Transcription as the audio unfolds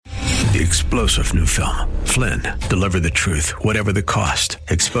the explosive new film, Flynn, deliver the truth, whatever the cost,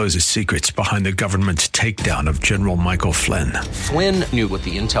 exposes secrets behind the government's takedown of General Michael Flynn. Flynn knew what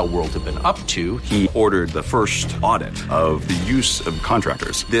the intel world had been up to. He ordered the first audit of the use of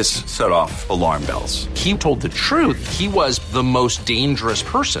contractors. This set off alarm bells. He told the truth. He was the most dangerous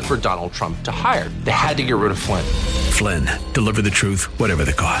person for Donald Trump to hire. They had to get rid of Flynn. Flynn, deliver the truth, whatever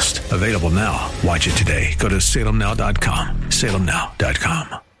the cost. Available now. Watch it today. Go to salemnow.com.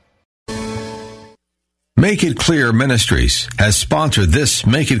 salemnow.com. Make It Clear Ministries has sponsored this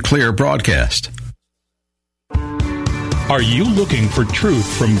Make It Clear broadcast. Are you looking for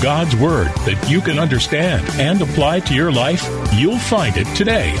truth from God's Word that you can understand and apply to your life? You'll find it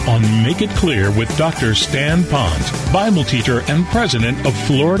today on Make It Clear with Dr. Stan Pons, Bible teacher and president of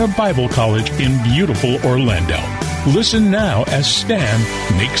Florida Bible College in beautiful Orlando. Listen now as Stan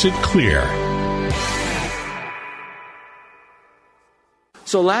makes it clear.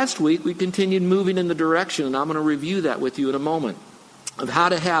 So last week we continued moving in the direction, and I'm going to review that with you in a moment, of how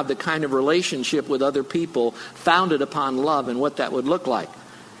to have the kind of relationship with other people founded upon love and what that would look like.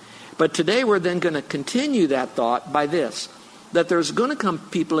 But today we're then going to continue that thought by this, that there's going to come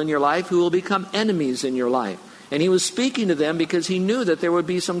people in your life who will become enemies in your life. And he was speaking to them because he knew that there would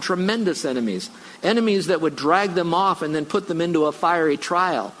be some tremendous enemies, enemies that would drag them off and then put them into a fiery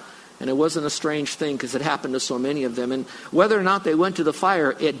trial. And it wasn't a strange thing because it happened to so many of them. And whether or not they went to the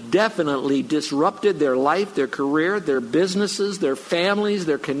fire, it definitely disrupted their life, their career, their businesses, their families,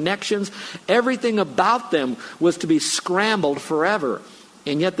 their connections. Everything about them was to be scrambled forever.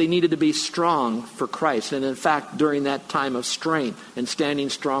 And yet they needed to be strong for Christ. And in fact, during that time of strength and standing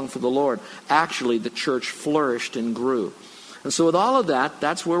strong for the Lord, actually the church flourished and grew. And so with all of that,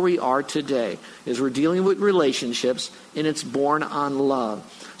 that's where we are today, is we're dealing with relationships, and it's born on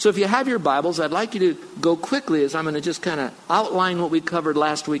love. So if you have your Bibles, I'd like you to go quickly as I'm going to just kind of outline what we covered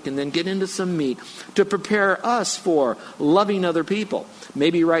last week and then get into some meat to prepare us for loving other people.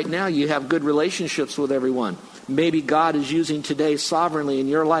 Maybe right now you have good relationships with everyone. Maybe God is using today sovereignly in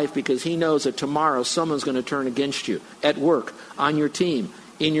your life because he knows that tomorrow someone's going to turn against you at work, on your team,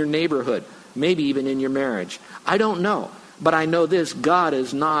 in your neighborhood, maybe even in your marriage. I don't know, but I know this: God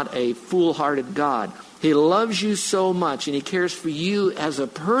is not a foolhardy God. He loves you so much, and he cares for you as a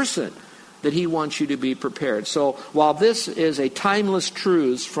person, that he wants you to be prepared. So while this is a timeless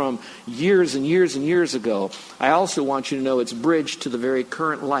truth from years and years and years ago, I also want you to know it's bridged to the very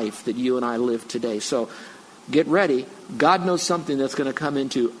current life that you and I live today. So get ready. God knows something that's going to come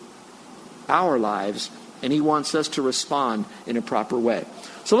into our lives, and he wants us to respond in a proper way.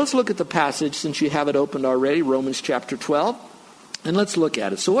 So let's look at the passage, since you have it opened already, Romans chapter 12. And let's look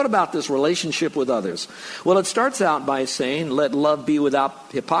at it. So what about this relationship with others? Well, it starts out by saying, let love be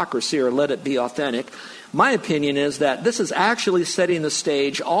without hypocrisy, or let it be authentic. My opinion is that this is actually setting the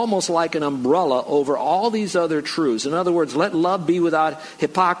stage almost like an umbrella over all these other truths. In other words, let love be without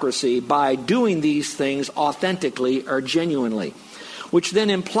hypocrisy by doing these things authentically or genuinely. Which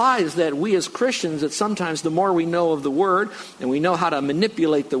then implies that we as Christians, that sometimes the more we know of the Word and we know how to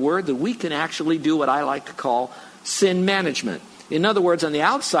manipulate the Word, that we can actually do what I like to call sin management. In other words, on the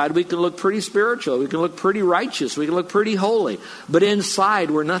outside, we can look pretty spiritual. We can look pretty righteous. We can look pretty holy. But inside,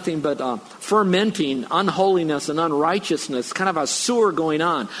 we're nothing but fermenting unholiness and unrighteousness, kind of a sewer going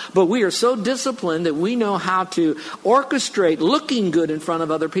on. But we are so disciplined that we know how to orchestrate looking good in front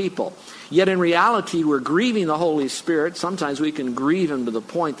of other people. Yet in reality, we're grieving the Holy Spirit. Sometimes we can grieve him to the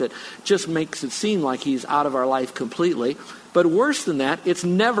point that just makes it seem like he's out of our life completely. But worse than that, it's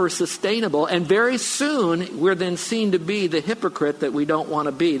never sustainable. And very soon, we're then seen to be the hypocrite that we don't want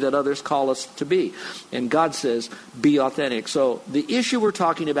to be, that others call us to be. And God says, be authentic. So the issue we're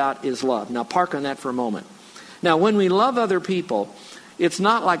talking about is love. Now park on that for a moment. Now when we love other people, it's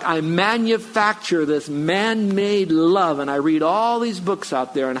not like I manufacture this man-made love and I read all these books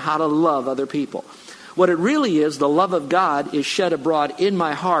out there on how to love other people. What it really is, the love of God is shed abroad in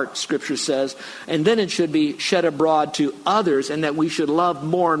my heart, Scripture says, and then it should be shed abroad to others, and that we should love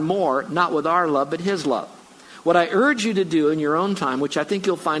more and more, not with our love, but his love. What I urge you to do in your own time, which I think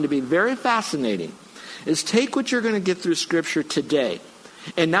you'll find to be very fascinating, is take what you're going to get through Scripture today.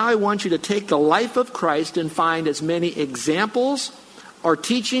 And now I want you to take the life of Christ and find as many examples or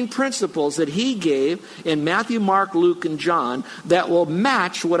teaching principles that he gave in Matthew, Mark, Luke, and John that will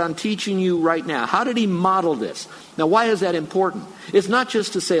match what I'm teaching you right now. How did he model this? Now, why is that important? It's not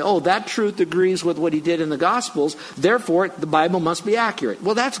just to say, oh, that truth agrees with what he did in the Gospels, therefore the Bible must be accurate.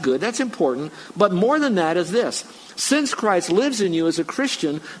 Well, that's good, that's important. But more than that is this. Since Christ lives in you as a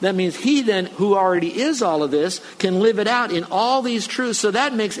Christian, that means he then, who already is all of this, can live it out in all these truths. So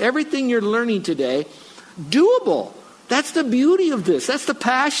that makes everything you're learning today doable That's the beauty of this. That's the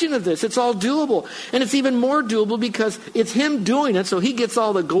passion of this. It's all doable. And it's even more doable because it's him doing it, so he gets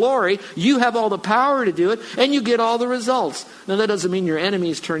all the glory. You have all the power to do it, and you get all the results. Now, that doesn't mean your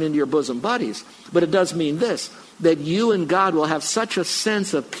enemies turn into your bosom buddies, but it does mean this, that you and God will have such a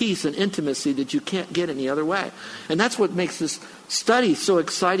sense of peace and intimacy that you can't get any other way. And that's what makes this study so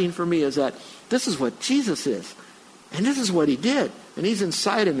exciting for me, is that this is what Jesus is. And this is what he did. And he's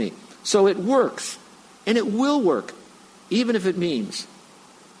inside of me. So it works. And it will work. Even if it means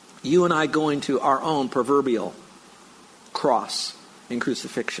you and I going to our own proverbial cross and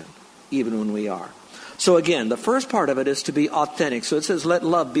crucifixion. Even when we are. So again, the first part of it is to be authentic. So it says, let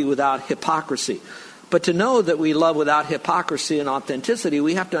love be without hypocrisy. But to know that we love without hypocrisy and authenticity,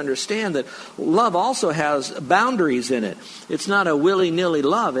 we have to understand that love also has boundaries in it. It's not a willy-nilly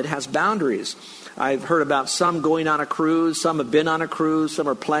love. It has boundaries. I've heard about some going on a cruise. Some have been on a cruise. Some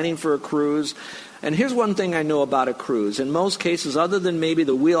are planning for a cruise. And here's one thing I know about a cruise. In most cases, other than maybe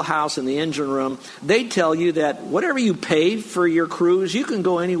the wheelhouse and the engine room, they tell you that whatever you pay for your cruise, you can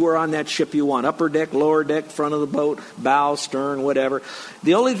go anywhere on that ship you want. Upper deck, lower deck, front of the boat, bow, stern, whatever.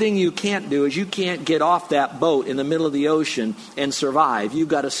 The only thing you can't do is you can't get off that boat in the middle of the ocean and survive. You've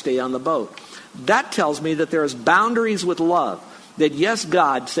got to stay on the boat. That tells me that there's boundaries with love. That yes,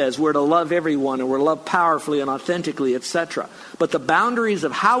 God says we're to love everyone and we're to love powerfully and authentically, etc. But the boundaries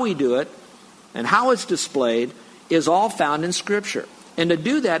of how we do it and how it's displayed is all found in Scripture. And to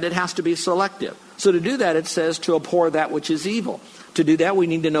do that, it has to be selective. So to do that, it says to abhor that which is evil. To do that, we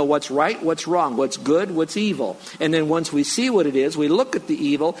need to know what's right, what's wrong, what's good, what's evil. And then once we see what it is, we look at the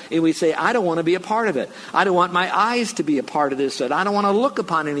evil and we say, I don't want to be a part of it. I don't want my eyes to be a part of this. I don't want to look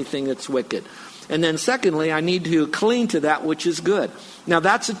upon anything that's wicked. And then secondly, I need to cling to that which is good. Now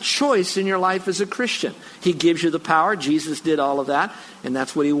that's a choice in your life as a Christian. He gives you the power. Jesus did all of that. And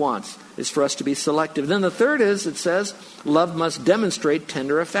that's what he wants, is for us to be selective. Then the third is, it says, love must demonstrate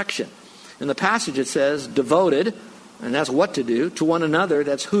tender affection. In the passage it says, devoted, and that's what to do, to one another.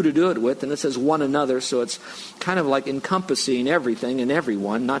 That's who to do it with. And it says one another. So it's kind of like encompassing everything and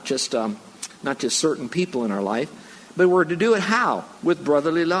everyone, not just certain people in our life. But we're to do it how? With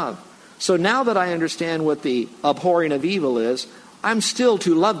brotherly love. So now that I understand what the abhorring of evil is, I'm still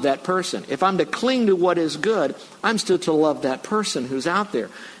to love that person. If I'm to cling to what is good, I'm still to love that person who's out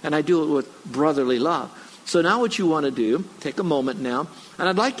there. And I do it with brotherly love. So now what you want to do, take a moment now, and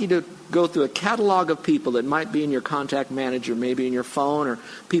I'd like you to go through a catalog of people that might be in your contact manager, maybe in your phone, or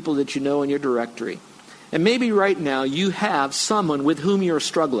people that you know in your directory. And maybe right now you have someone with whom you're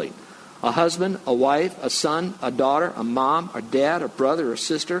struggling. A husband, a wife, a son, a daughter, a mom, a dad, a brother, or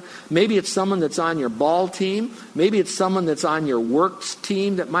sister. Maybe it's someone that's on your ball team. Maybe it's someone that's on your works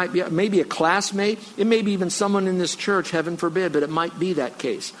team that might be, maybe a classmate. It may be even someone in this church, heaven forbid, but it might be that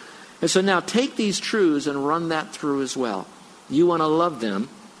case. And so now take these truths and run that through as well. You want to love them,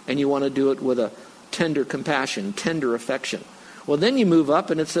 and you want to do it with a tender compassion, tender affection. Well, then you move up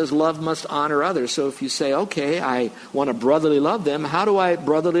and it says love must honor others. So if you say, okay, I want to brotherly love them, how do I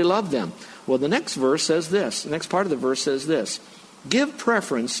brotherly love them? Well, the next verse says this. The next part of the verse says this. Give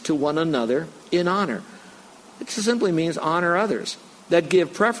preference to one another in honor. It simply means honor others. That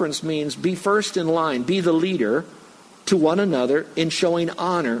give preference means be first in line, be the leader to one another in showing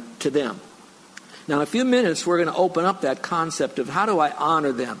honor to them. Now, in a few minutes, we're going to open up that concept of how do I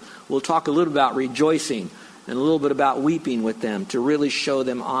honor them. We'll talk a little about rejoicing and a little bit about weeping with them to really show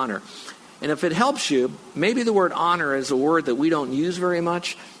them honor. And if it helps you, maybe the word honor is a word that we don't use very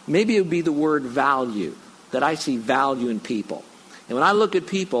much. Maybe it would be the word value, that I see value in people. And when I look at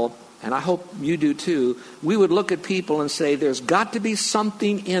people, and I hope you do too, we would look at people and say there's got to be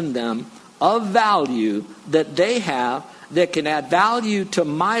something in them of value that they have that can add value to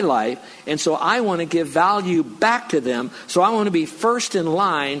my life, and so I want to give value back to them. So I want to be first in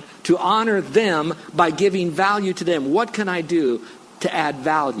line to honor them by giving value to them. What can I do to add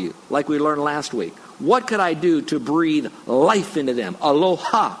value? Like we learned last week. What could I do to breathe life into them?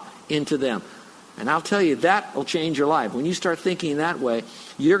 Aloha into them. And I'll tell you, that will change your life. When you start thinking that way,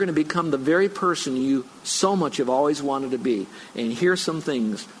 you're going to become the very person you so much have always wanted to be. And here's some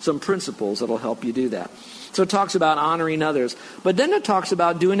things, some principles that will help you do that. So it talks about honoring others. But then it talks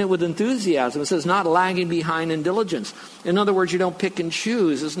about doing it with enthusiasm. It says not lagging behind in diligence. In other words, you don't pick and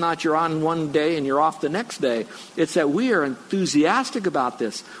choose. It's not you're on one day and you're off the next day. It's that we are enthusiastic about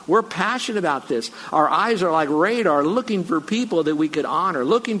this. We're passionate about this. Our eyes are like radar looking for people that we could honor,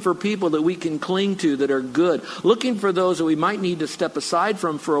 looking for people that we can cling to that are good, looking for those that we might need to step aside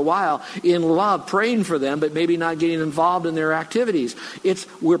from for a while in love, praying for them, but maybe not getting involved in their activities.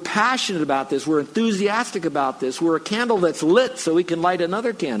 We're passionate about this. We're enthusiastic about this. We're a candle that's lit so we can light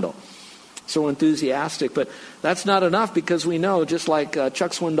another candle. so enthusiastic. But that's not enough, because we know, just like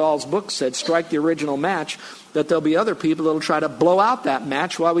Chuck Swindoll's book said, strike the original match, that there'll be other people that will try to blow out that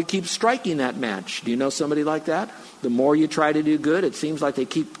match while we keep striking that match. Do you know somebody like that? The more you try to do good, it seems like they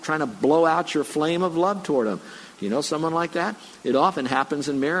keep trying to blow out your flame of love toward them. Do you know someone like that? It often happens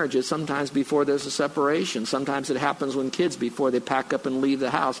in marriages, sometimes before there's a separation. Sometimes it happens when kids, before they pack up and leave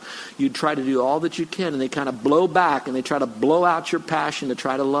the house, you try to do all that you can, and they kind of blow back, and they try to blow out your passion to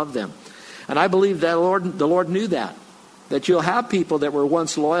try to love them. And I believe that the Lord knew that you'll have people that were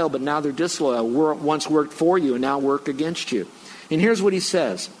once loyal, but now they're disloyal, once worked for you and now work against you. And here's what he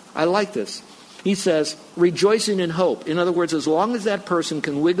says. I like this. He says, rejoicing in hope. In other words, as long as that person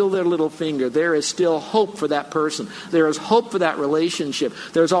can wiggle their little finger, there is still hope for that person. There is hope for that relationship.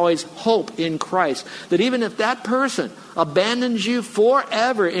 There's always hope in Christ. That even if that person abandons you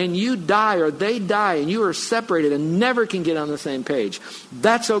forever and you die, or they die, and you are separated and never can get on the same page,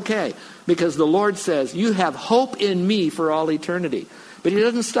 that's okay. Because the Lord says, you have hope in me for all eternity. But he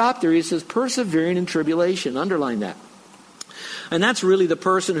doesn't stop there. He says, persevering in tribulation. Underline that. And that's really the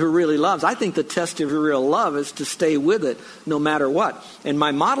person who really loves. I think the test of your real love is to stay with it no matter what. And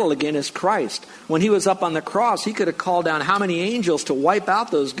my model, again, is Christ. When he was up on the cross, he could have called down how many angels to wipe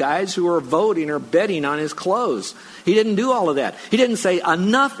out those guys who were voting or betting on his clothes. He didn't do all of that. He didn't say,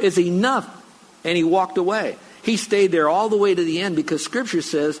 enough is enough, and he walked away. He stayed there all the way to the end, because Scripture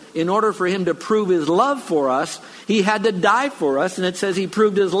says in order for him to prove his love for us, he had to die for us. And it says he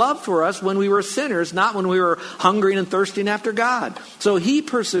proved his love for us when we were sinners, not when we were hungering and thirsting after God. So he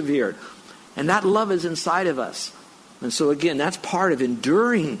persevered. And that love is inside of us. And so again, that's part of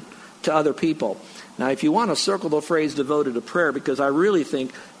enduring to other people. Now, if you want to circle the phrase devoted to prayer, because I really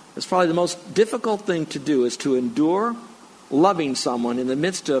think it's probably the most difficult thing to do, is to endure loving someone in the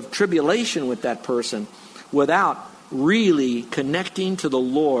midst of tribulation with that person, without really connecting to the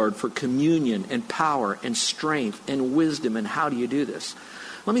Lord for communion and power and strength and wisdom. And how do you do this?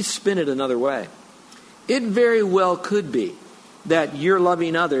 Let me spin it another way. It very well could be that you're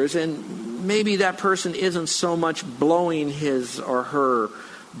loving others, and maybe that person isn't so much blowing his or her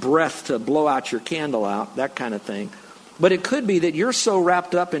breath to blow out your candle out, that kind of thing. But it could be that you're so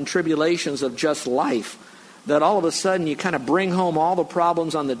wrapped up in tribulations of just life that all of a sudden you kind of bring home all the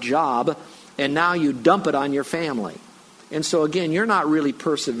problems on the job, and now you dump it on your family. And so again, you're not really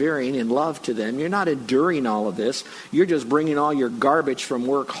persevering in love to them. You're not enduring all of this. You're just bringing all your garbage from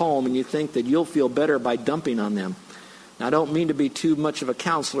work home, and you think that you'll feel better by dumping on them. Now, I don't mean to be too much of a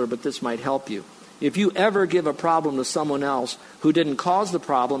counselor, but this might help you. If you ever give a problem to someone else who didn't cause the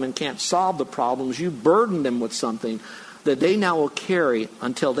problem and can't solve the problems, you burden them with something that they now will carry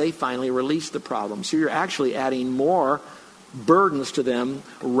until they finally release the problem. So you're actually adding more burdens to them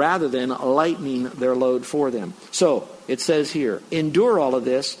rather than lightening their load for them. So it says here, endure all of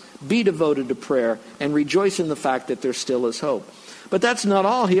this, be devoted to prayer, and rejoice in the fact that there still is hope. But that's not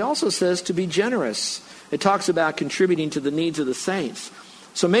all. He also says to be generous. It talks about contributing to the needs of the saints.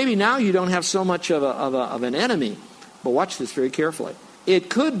 So maybe now you don't have so much of an enemy, but watch this very carefully. It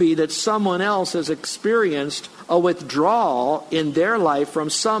could be that someone else has experienced a withdrawal in their life from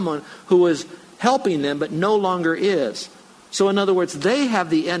someone who was helping them but no longer is. So in other words, they have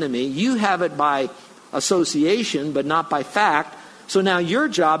the enemy. You have it by association, but not by fact. So now your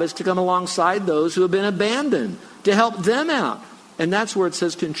job is to come alongside those who have been abandoned, to help them out. And that's where it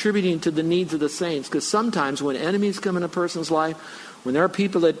says contributing to the needs of the saints. Because sometimes when enemies come in a person's life, when there are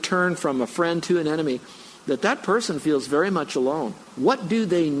people that turn from a friend to an enemy, that person feels very much alone. What do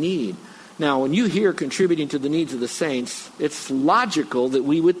they need? Now, when you hear contributing to the needs of the saints, it's logical that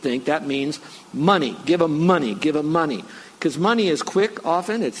we would think that means money. Give them money. Give them money. Because money is quick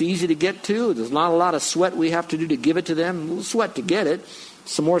often. It's easy to get to. There's not a lot of sweat we have to do to give it to them. A little sweat to get it.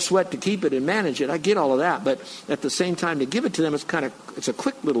 Some more sweat to keep it and manage it. I get all of that. But at the same time, to give it to them, it's a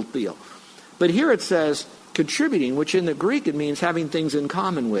quick little deal. But here it says contributing, which in the Greek it means having things in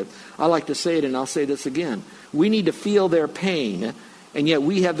common with. I like to say it, and I'll say this again. We need to feel their pain, and yet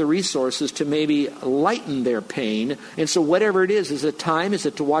we have the resources to maybe lighten their pain. And so whatever it is it time? Is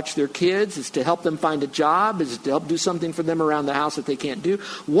it to watch their kids? Is it to help them find a job? Is it to help do something for them around the house that they can't do?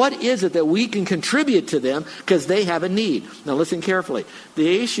 What is it that we can contribute to them because they have a need? Now listen carefully.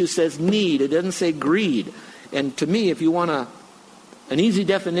 The issue says need. It doesn't say greed. And to me, if you want an easy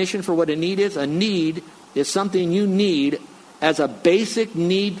definition for what a need is something you need as a basic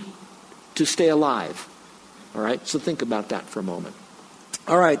need to stay alive. All right? So think about that for a moment.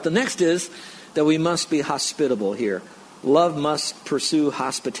 All right, the next is that we must be hospitable here. Love must pursue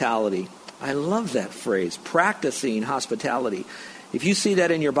hospitality. I love that phrase, practicing hospitality. If you see that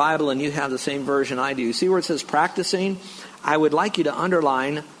in your Bible and you have the same version I do, you see where it says practicing? I would like you to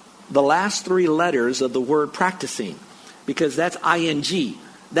underline the last three letters of the word practicing, because that's ing.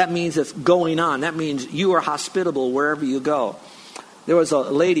 That means it's going on. That means you are hospitable wherever you go. There was a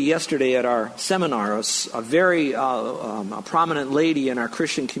lady yesterday at our seminar, a very a prominent lady in our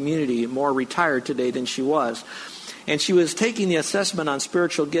Christian community, more retired today than she was. And she was taking the assessment on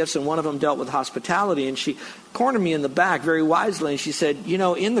spiritual gifts, and one of them dealt with hospitality. And she cornered me in the back very wisely, and she said, you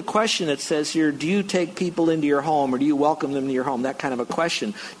know, in the question it says here, do you take people into your home or do you welcome them to your home? That kind of a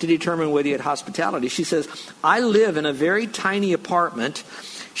question to determine whether you had hospitality. She says, I live in a very tiny apartment.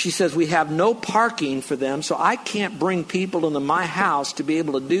 She says, we have no parking for them, so I can't bring people into my house to be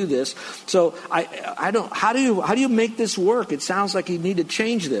able to do this. So I don't. How do you make this work? It sounds like you need to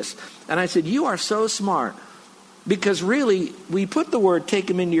change this. And I said, you are so smart. Because really, we put the word take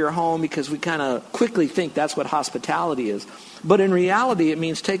them into your home because we kind of quickly think that's what hospitality is. But in reality, it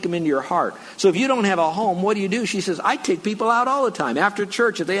means take them into your heart. So if you don't have a home, what do? She says, I take people out all the time. After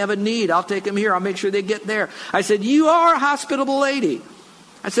church, if they have a need, I'll take them here. I'll make sure they get there. I said, you are a hospitable lady.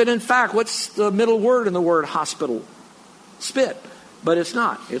 I said, in fact, what's the middle word in the word hospital? Spit. But it's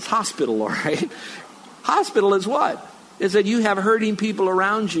not. It's hospital, all right? Hospital is what? Is that you have hurting people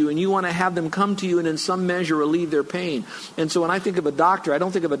around you and you want to have them come to you and in some measure relieve their pain. And so when I think of a doctor, I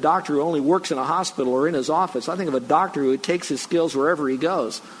don't think of a doctor who only works in a hospital or in his office. I think of a doctor who takes his skills wherever he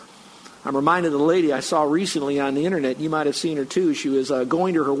goes. I'm reminded of the lady I saw recently on the internet. You might have seen her too. She was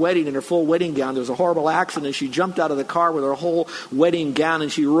going to her wedding in her full wedding gown. There was a horrible accident. She jumped out of the car with her whole wedding gown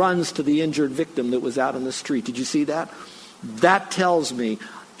and she runs to the injured victim that was out in the street. Did you see that? That tells me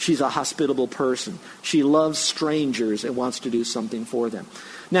she's a hospitable person. She loves strangers and wants to do something for them.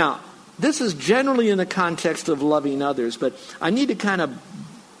 Now, this is generally in the context of loving others, but I need to kind of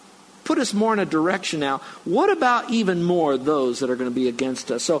put us more in a direction now. What about even more those that are going to be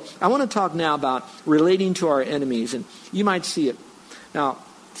against us? So I want to talk now about relating to our enemies, and you might see it. Now,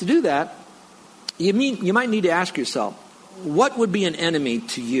 to do that, you might need to ask yourself, what would be an enemy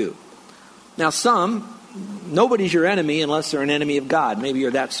to you? Now, nobody's your enemy unless they're an enemy of God. Maybe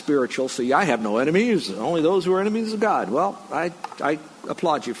you're that spiritual, so I have no enemies, only those who are enemies of God. Well, I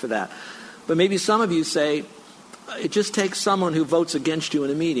applaud you for that. But maybe some of you say, it just takes someone who votes against you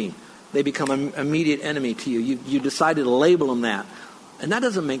in a meeting. They become an immediate enemy to you. You decided to label them that. And that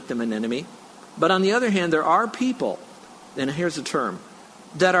doesn't make them an enemy. But on the other hand, there are people, and here's the term,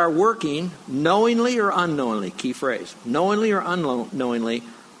 that are working knowingly or unknowingly, key phrase, knowingly or unknowingly,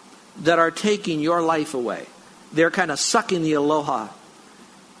 that are taking your life away. They're kind of sucking the aloha.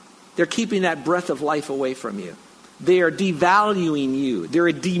 They're keeping that breath of life away from you. They are devaluing you.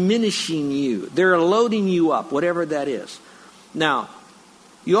 They're diminishing you. They're loading you up, whatever that is. Now,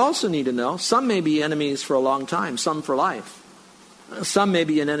 you also need to know, some may be enemies for a long time, some for life. Some may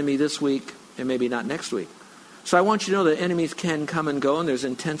be an enemy this week and maybe not next week. So I want you to know that enemies can come and go, and there's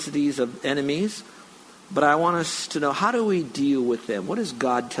intensities of enemies. But I want us to know, how do we deal with them? What does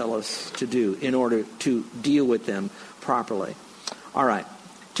God tell us to do in order to deal with them properly? All right.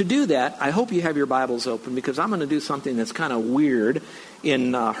 To do that, I hope you have your Bibles open, because I'm going to do something that's kind of weird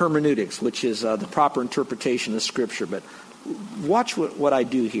in hermeneutics, which is the proper interpretation of Scripture. But watch what I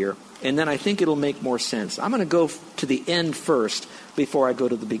do here, and then I think it'll make more sense. I'm going to go to the end first before I go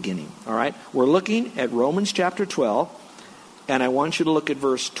to the beginning. All right? We're looking at Romans chapter 12. And I want you to look at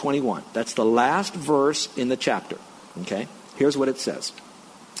verse 21. That's the last verse in the chapter. Okay? Here's what it says.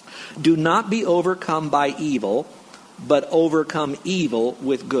 Do not be overcome by evil, but overcome evil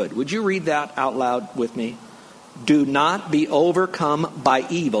with good. Would you read that out loud with me? Do not be overcome by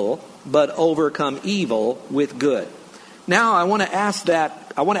evil, but overcome evil with good. Now I want to ask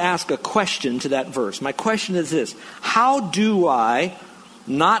a question to that verse. My question is this: how do I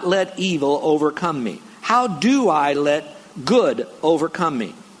not let evil overcome me? How do I let good overcome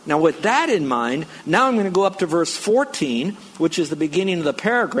me? Now with that in mind, now I'm going to go up to verse 14, which is the beginning of the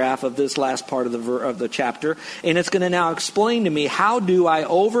paragraph of this last part of the chapter, and it's going to now explain to me, how do I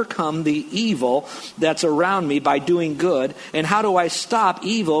overcome the evil that's around me by doing good, and how do I stop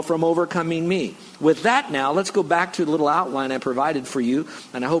evil from overcoming me? With that now, let's go back to the little outline I provided for you,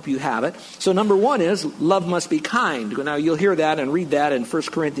 and I hope you have it. So number one is, love must be kind. Now you'll hear that and read that in 1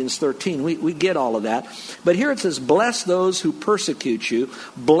 Corinthians 13. We get all of that. But here it says, bless those who persecute you.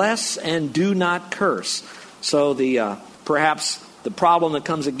 Bless and do not curse. So perhaps the problem that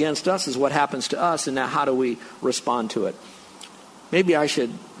comes against us is what happens to us, and now how do we respond to it? Maybe I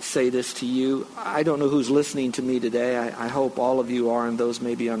should say this to you. I don't know who's listening to me today. I hope all of you are, and those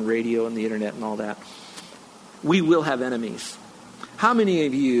maybe on radio and the internet and all that. We will have enemies. How many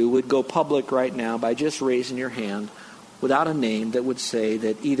of you would go public right now by just raising your hand without a name that would say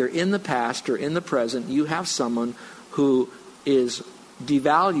that either in the past or in the present you have someone who is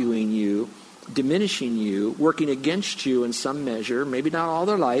devaluing you, diminishing you, working against you in some measure, maybe not all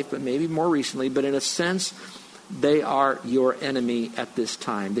their life, but maybe more recently, but in a sense, they are your enemy at this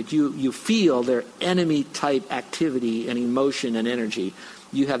time. That you feel their enemy-type activity and emotion and energy.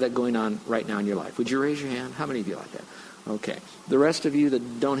 You have that going on right now in your life. Would you raise your hand? How many of you like that? Okay. The rest of you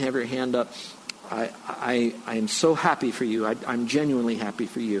that don't have your hand up, I am so happy for you. I'm genuinely happy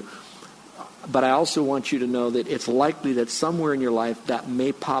for you. But I also want you to know that it's likely that somewhere in your life that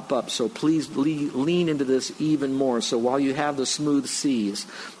may pop up. So please lean into this even more. So while you have the smooth seas,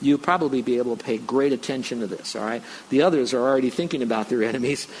 you'll probably be able to pay great attention to this, all right? The others are already thinking about their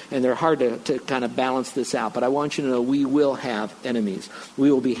enemies, and they're hard to kind of balance this out. But I want you to know we will have enemies.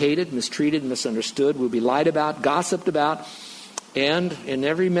 We will be hated, mistreated, misunderstood. We'll be lied about, gossiped about, and in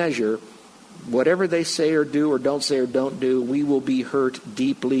every measure, whatever they say or do or don't say or don't do, we will be hurt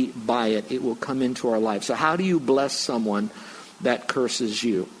deeply by it. It will come into our life. So how do you bless someone that curses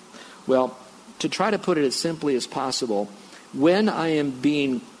you? Well, to try to put it as simply as possible, when I am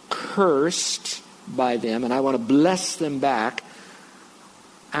being cursed by them and I want to bless them back,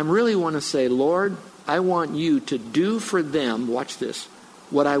 I really want to say, Lord, I want you to do for them, watch this,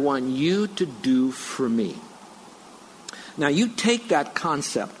 what I want you to do for me. Now you take that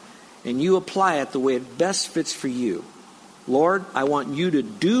concept and you apply it the way it best fits for you. Lord, I want you to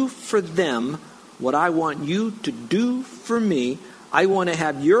do for them what I want you to do for me. I want to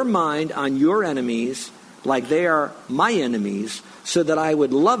have your mind on your enemies like they are my enemies, so that I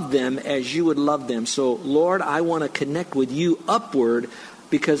would love them as you would love them. So, Lord, I want to connect with you upward,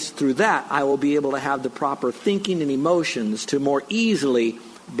 because through that I will be able to have the proper thinking and emotions to more easily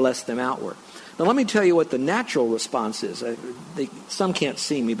bless them outward. Now let me tell you what the natural response is. Some can't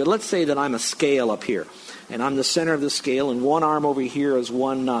see me, but let's say that I'm a scale up here, and I'm the center of the scale, and one arm over here is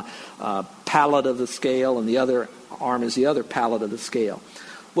one pallet of the scale, and the other arm is the other pallet of the scale.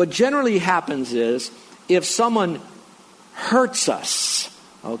 What generally happens is, if someone hurts us,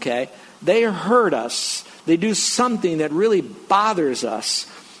 okay, they hurt us, they do something that really bothers us,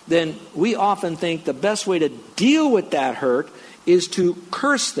 then we often think the best way to deal with that hurt is to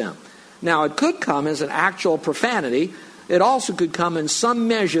curse them. Now, it could come as an actual profanity. It also could come in some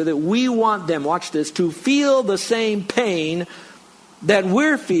measure that we want them, watch this, to feel the same pain that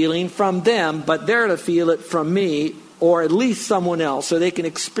we're feeling from them, but they're to feel it from me or at least someone else, so they can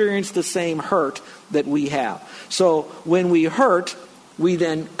experience the same hurt that we have. So when we hurt, we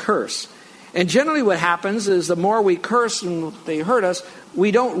then curse. And generally what happens is the more we curse and they hurt us, we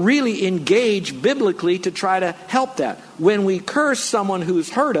don't really engage biblically to try to help that. When we curse someone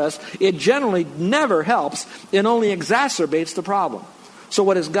who's hurt us, it generally never helps. It only exacerbates the problem. So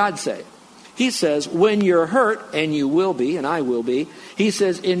what does God say? He says, when you're hurt, and you will be, and I will be, he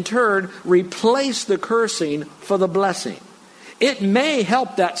says, in turn, replace the cursing for the blessing. It may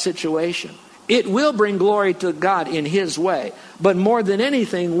help that situation. It will bring glory to God in His way. But more than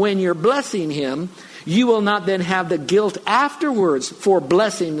anything, when you're blessing Him, you will not then have the guilt afterwards for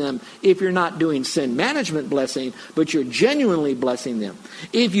blessing them if you're not doing sin management blessing, but you're genuinely blessing them.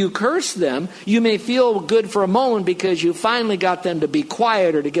 If you curse them, you may feel good for a moment because you finally got them to be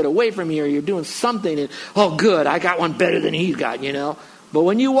quiet or to get away from you, or you're doing something and, oh good, I got one better than he's got, you know. But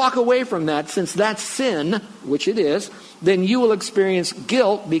when you walk away from that, since that's sin, which it is, then you will experience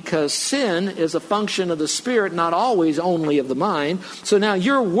guilt, because sin is a function of the spirit, not always only of the mind. So now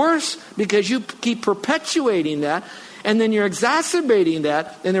you're worse because you keep perpetuating that, and then you're exacerbating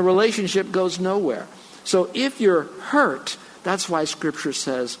that, and the relationship goes nowhere. So if you're hurt, that's why Scripture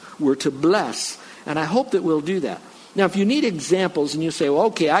says we're to bless. And I hope that we'll do that. Now, if you need examples and you say, well,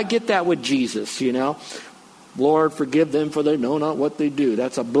 okay, I get that with Jesus, you know. Lord, forgive them, for they know not what they do.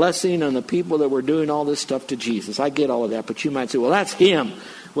 That's a blessing on the people that were doing all this stuff to Jesus. I get all of that, but you might say, well, that's Him.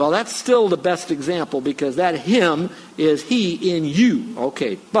 Well, that's still the best example, because that Him is He in you.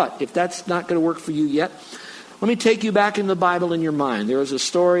 Okay, but if that's not going to work for you yet, let me take you back in the Bible in your mind. There was a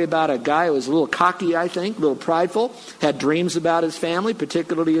story about a guy who was a little cocky, I think, a little prideful, had dreams about his family,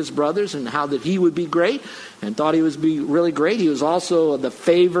 particularly his brothers, and how that he would be great, and thought he would be really great. He was also the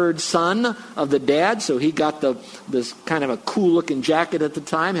favored son of the dad, so he got this kind of a cool-looking jacket at the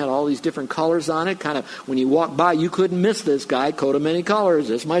time, had all these different colors on it. Kind of, when you walked by, you couldn't miss this guy, coat of many colors.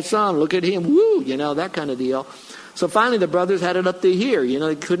 This is my son, look at him, woo, you know, that kind of deal. So finally the brothers had it up to here. You know,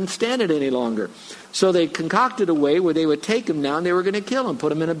 they couldn't stand it any longer. So they concocted a way where they would take him down, they were going to kill him,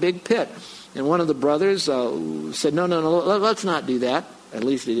 put him in a big pit. And one of the brothers said, no, let's not do that. At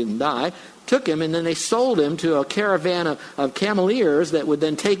least he didn't die. took him, and then they sold him to a caravan of cameleers that would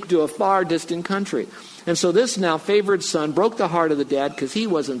then take to a far distant country. And so this now favored son broke the heart of the dad because he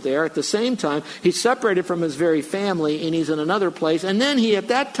wasn't there. At the same time, he's separated from his very family, and he's in another place. And then he, at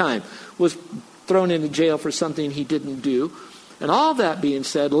that time, was thrown into jail for something he didn't do. And all that being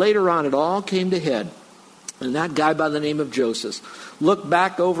said, later on it all came to head. And that guy by the name of Joseph looked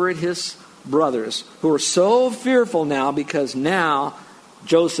back over at his brothers, who were so fearful now because now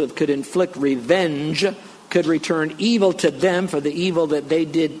Joseph could inflict revenge, could return evil to them for the evil that they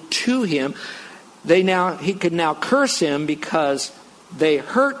did to him. He could now curse him because they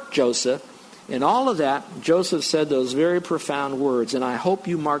hurt Joseph. And all of that, Joseph said those very profound words, and I hope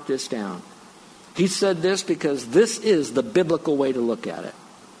you mark this down. He said this because this is the biblical way to look at it.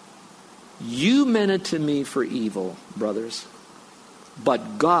 You meant it to me for evil, brothers,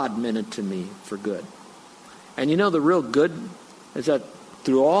 but God meant it to me for good. And you know the real good is that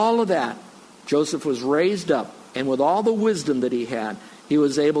through all of that, Joseph was raised up, and with all the wisdom that he had, he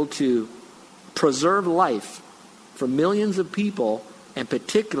was able to preserve life for millions of people, and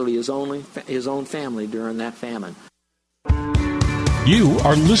particularly his own family during that famine. You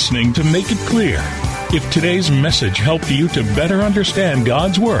are listening to Make It Clear. If today's message helped you to better understand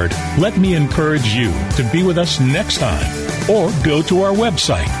God's Word, let me encourage you to be with us next time, or go to our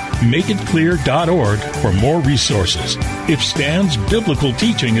website, makeitclear.org, for more resources. If Stan's biblical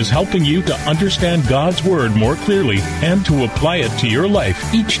teaching is helping you to understand God's Word more clearly and to apply it to your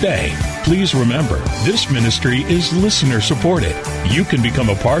life each day, please remember, this ministry is listener-supported. You can become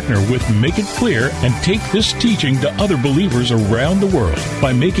a partner with Make It Clear and take this teaching to other believers around the world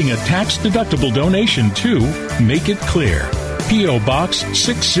by making a tax-deductible donation to Make It Clear. P.O. Box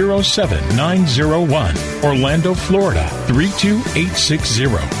 607901, Orlando, Florida 32860.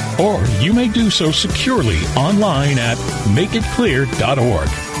 Or you may do so securely online at makeitclear.org.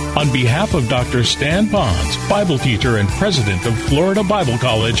 On behalf of Dr. Stan Ponz, Bible teacher and president of Florida Bible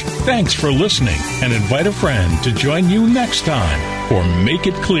College, thanks for listening, and invite a friend to join you next time for Make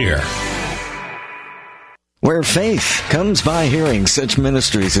It Clear. Where faith comes by hearing, such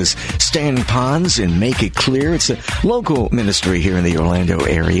ministries as Stan Ponz and Make It Clear. It's a local ministry here in the Orlando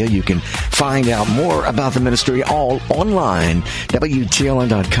area. You can find out more about the ministry all online,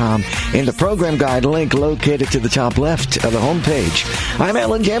 WTLN.com, in the program guide link located to the top left of the homepage. I'm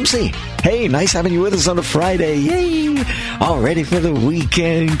Alan Dempsey. Hey, nice having you with us on a Friday. Yay! All ready for the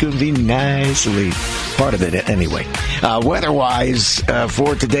weekend. Could be nicely part of it anyway. Weather-wise,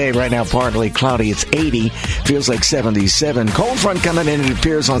 for today, right now, partly cloudy. It's 80. Feels like 77. Cold front coming in, it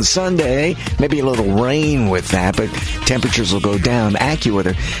appears on Sunday. Maybe a little rain with that, but temperatures will go down.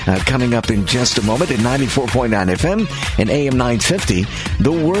 AccuWeather coming up in just a moment at 94.9 FM and AM 950,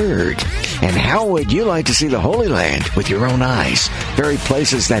 The Word. And how would you like to see the Holy Land with your own eyes? Very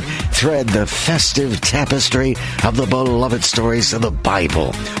places that thread the festive tapestry of the beloved stories of the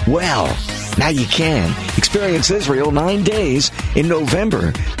Bible. Well, now you can. Experience Israel 9 days in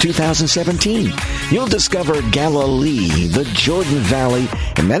November 2017. You'll discover Galilee, the Jordan Valley,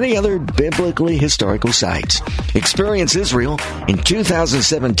 and many other biblically historical sites. Experience Israel in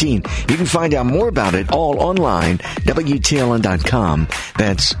 2017. You can find out more about it all online, WTLN.com.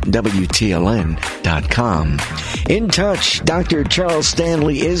 That's WTLN.com. In Touch, Dr. Charles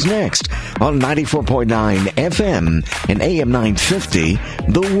Stanley is next on 94.9 FM and AM 950,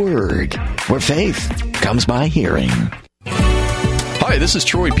 The Word, where faith comes by hearing. Hi, this is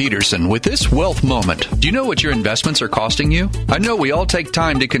Troy Peterson with this Wealth Moment. Do you know what your investments are costing you? I know we all take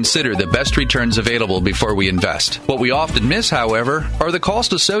time to consider the best returns available before we invest. What we often miss, however, are the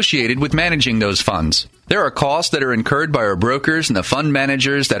costs associated with managing those funds. There are costs that are incurred by our brokers and the fund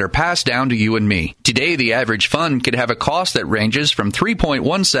managers that are passed down to you and me. Today, the average fund could have a cost that ranges from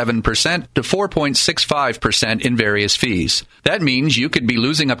 3.17% to 4.65% in various fees. That means you could be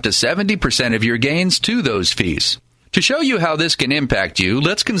losing up to 70% of your gains to those fees. To show you how this can impact you,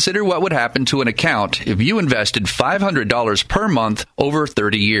 let's consider what would happen to an account if you invested $500 per month over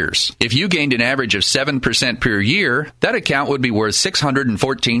 30 years. If you gained an average of 7% per year, that account would be worth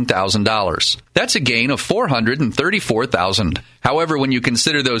 $614,000. That's a gain of $434,000. However, when you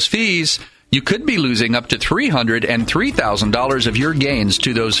consider those fees, you could be losing up to $303,000 of your gains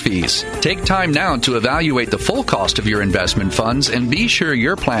to those fees. Take time now to evaluate the full cost of your investment funds and be sure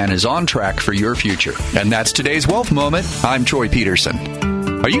your plan is on track for your future. And that's today's Wealth Moment. I'm Troy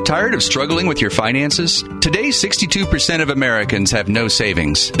Peterson. Are you tired of struggling with your finances? Today, 62% of Americans have no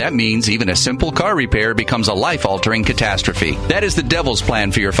savings. That means even a simple car repair becomes a life-altering catastrophe. That is the devil's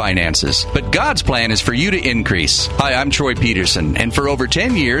plan for your finances. But God's plan is for you to increase. Hi, I'm Troy Peterson, and for over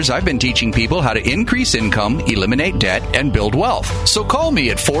 10 years, I've been teaching people how to increase income, eliminate debt, and build wealth. So call me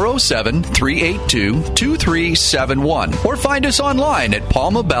at 407-382-2371 or find us online at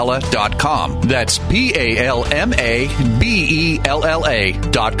palmabella.com. That's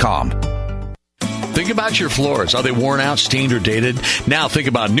PALMABELLA.com. Think about your floors. Are they worn out, stained, or dated? Now think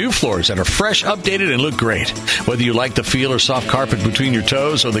about new floors that are fresh, updated, and look great. Whether you like the feel or soft carpet between your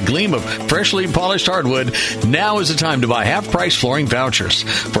toes or the gleam of freshly polished hardwood, now is the time to buy half-price flooring vouchers.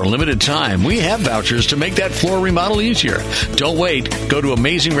 For a limited time, we have vouchers to make that floor remodel easier. Don't wait. Go to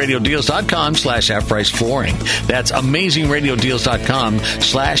AmazingRadioDeals.com/half-price flooring. That's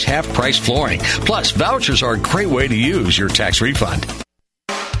AmazingRadioDeals.com/half-price flooring. Plus, vouchers are a great way to use your tax refund.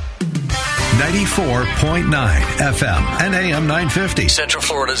 94.9 FM and AM 950. Central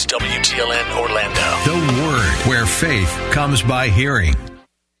Florida's WTLN Orlando. The Word, where faith comes by hearing.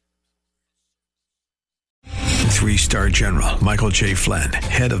 3-star General Michael J. Flynn,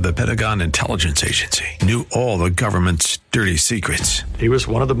 head of the Pentagon Intelligence Agency, knew all the government's dirty secrets. He was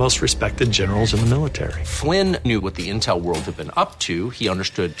one of the most respected generals in the military. Flynn knew what the intel world had been up to. He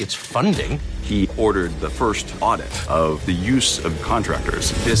understood its funding. He ordered the first audit of the use of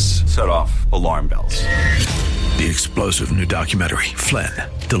contractors. This set off alarm bells. The explosive new documentary, Flynn,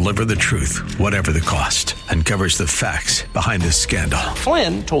 Deliver the Truth, Whatever the Cost, uncovers the facts behind this scandal.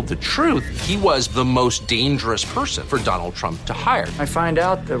 Flynn told the truth. He was the most dangerous person for Donald Trump to hire. I find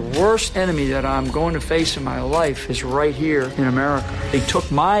out the worst enemy that I'm going to face in my life is right here in America. They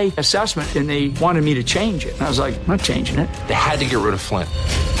took my assessment and they wanted me to change it. And I was like, I'm not changing it. They had to get rid of Flynn.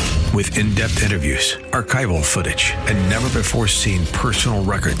 With in-depth interviews, archival footage, and never-before-seen personal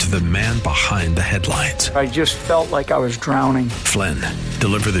records of the man behind the headlines. I just felt like I was drowning. Flynn,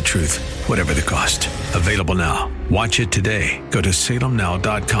 Deliver the Truth, Whatever the Cost. Available now. Watch it today. Go to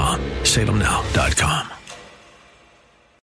salemnow.com. salemnow.com.